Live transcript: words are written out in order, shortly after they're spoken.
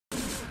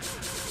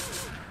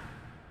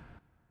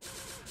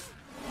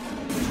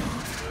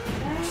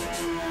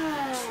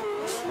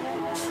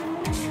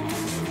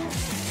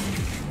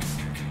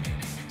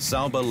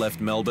Sauber left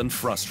Melbourne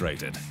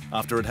frustrated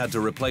after it had to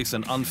replace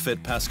an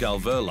unfit Pascal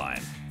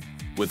Wehrlein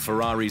with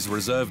Ferrari's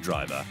reserve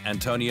driver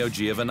Antonio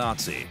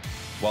Giovinazzi,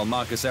 while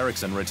Marcus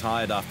Ericsson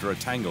retired after a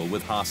tangle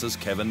with Haas's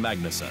Kevin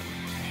Magnussen.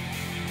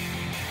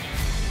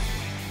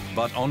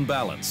 But on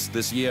balance,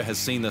 this year has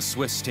seen the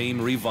Swiss team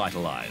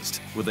revitalised,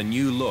 with a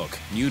new look,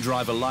 new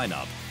driver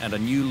lineup and a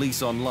new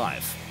lease on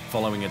life,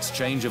 following its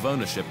change of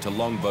ownership to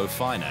Longbow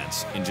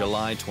Finance in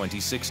July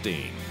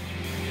 2016.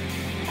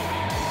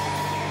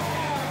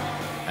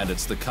 And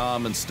it's the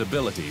calm and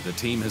stability the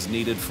team has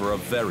needed for a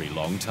very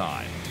long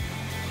time.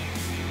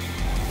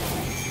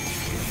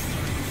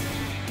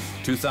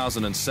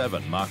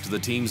 2007 marked the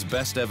team's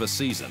best ever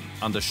season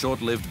under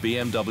short-lived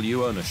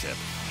BMW ownership,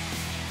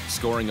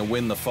 scoring a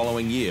win the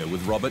following year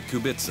with Robert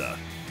Kubica,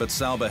 but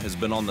Sauber has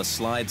been on the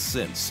slide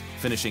since,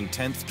 finishing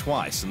 10th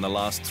twice in the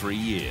last 3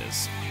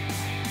 years.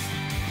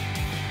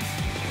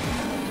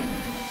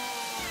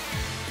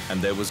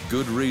 And there was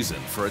good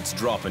reason for its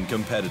drop in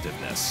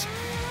competitiveness.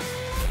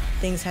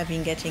 Things have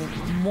been getting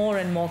more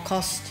and more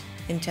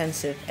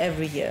cost-intensive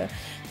every year.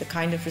 The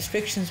kind of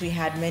restrictions we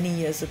had many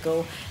years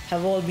ago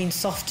have all been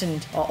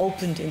softened or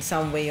opened in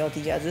some way or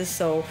the other,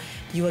 so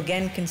you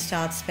again can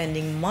start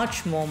spending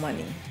much more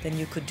money than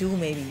you could do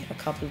maybe a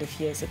couple of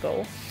years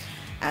ago,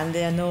 and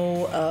there are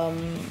no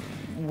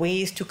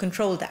ways to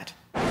control that.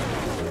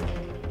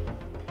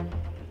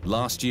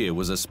 Last year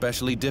was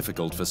especially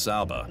difficult for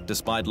Sauber,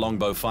 despite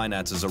Longbow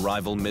Finance's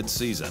arrival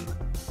mid-season.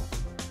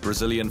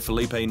 Brazilian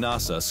Felipe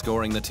Nasser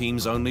scoring the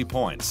team's only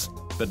points,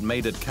 but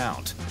made it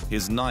count,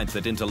 his 9th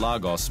at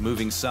Interlagos,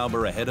 moving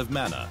Sauber ahead of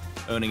Manor,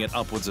 earning it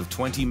upwards of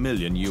 $20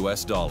 million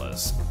US.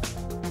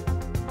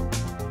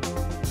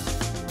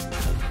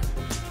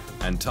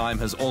 And time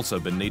has also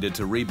been needed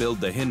to rebuild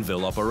the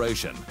Hinwil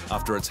operation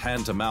after its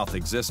hand-to-mouth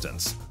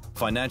existence,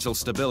 financial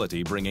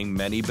stability bringing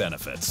many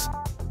benefits.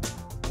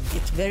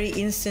 It very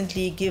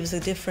instantly gives a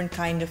different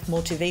kind of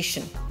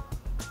motivation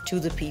to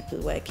the people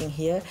working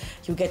here.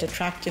 You get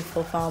attractive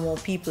for far more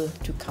people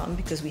to come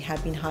because we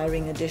have been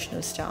hiring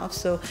additional staff.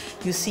 So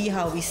you see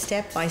how we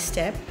step by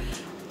step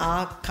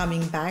are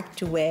coming back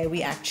to where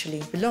we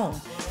actually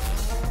belong.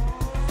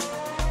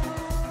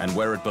 And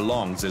where it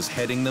belongs is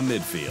heading the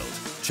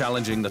midfield,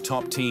 challenging the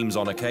top teams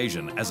on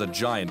occasion as a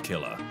giant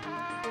killer.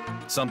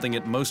 Something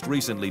it most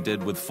recently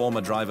did with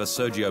former driver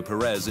Sergio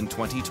Perez in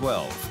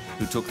 2012,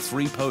 who took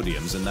 3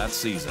 podiums in that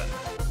season.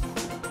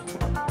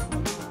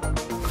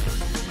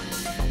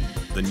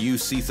 The new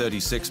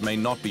C36 may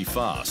not be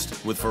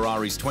fast, with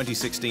Ferrari's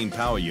 2016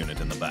 power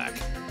unit in the back,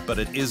 but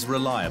it is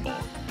reliable,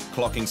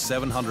 clocking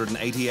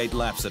 788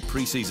 laps at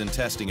pre-season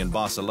testing in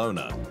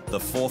Barcelona, the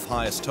 4th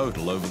highest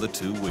total over the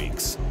 2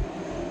 weeks.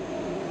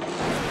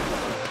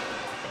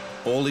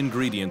 All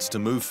ingredients to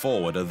move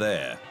forward are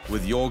there,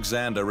 with Jörg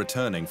Zander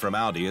returning from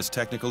Audi as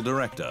technical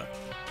director,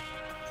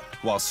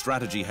 while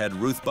strategy head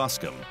Ruth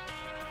Buscombe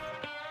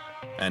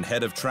and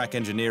head of track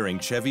engineering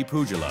Chevy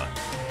Pujala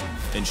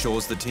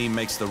ensures the team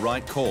makes the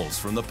right calls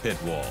from the pit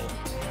wall.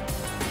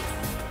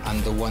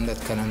 I'm the one that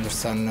can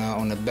understand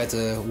on a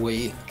better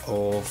way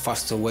or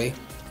faster way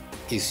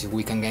is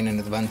we can gain an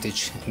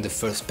advantage in the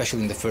first,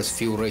 especially in the first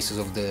few races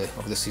of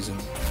the season.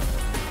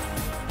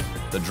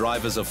 The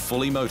drivers are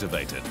fully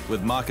motivated,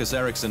 with Marcus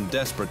Ericsson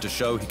desperate to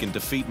show he can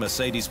defeat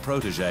Mercedes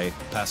protege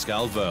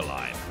Pascal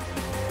Wehrlein.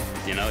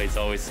 You know, it's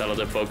always a lot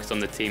of focus on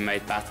the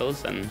teammate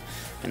battles, and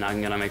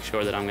I'm going to make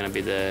sure that I'm going to be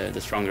the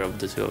stronger of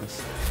the two of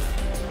us.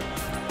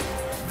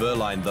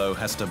 Wehrlein, though,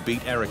 has to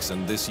beat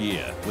Ericsson this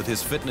year, with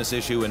his fitness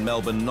issue in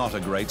Melbourne not a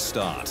great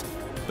start.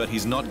 But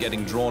he's not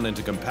getting drawn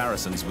into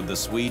comparisons with the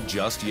Swede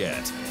just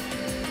yet.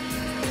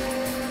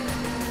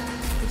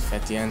 If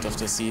at the end of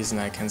the season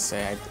I can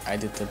say I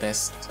did the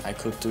best I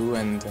could do,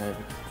 and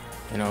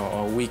you know,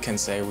 or we can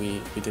say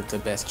we did the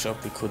best job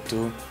we could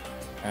do,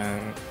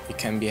 we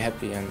can be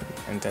happy, and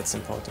that's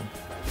important.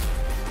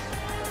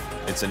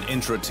 It's an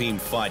intra-team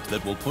fight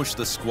that will push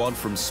the squad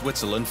from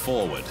Switzerland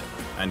forward,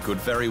 and could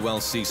very well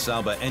see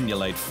Sauber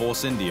emulate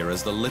Force India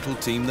as the little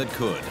team that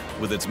could,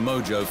 with its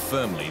mojo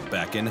firmly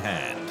back in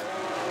hand.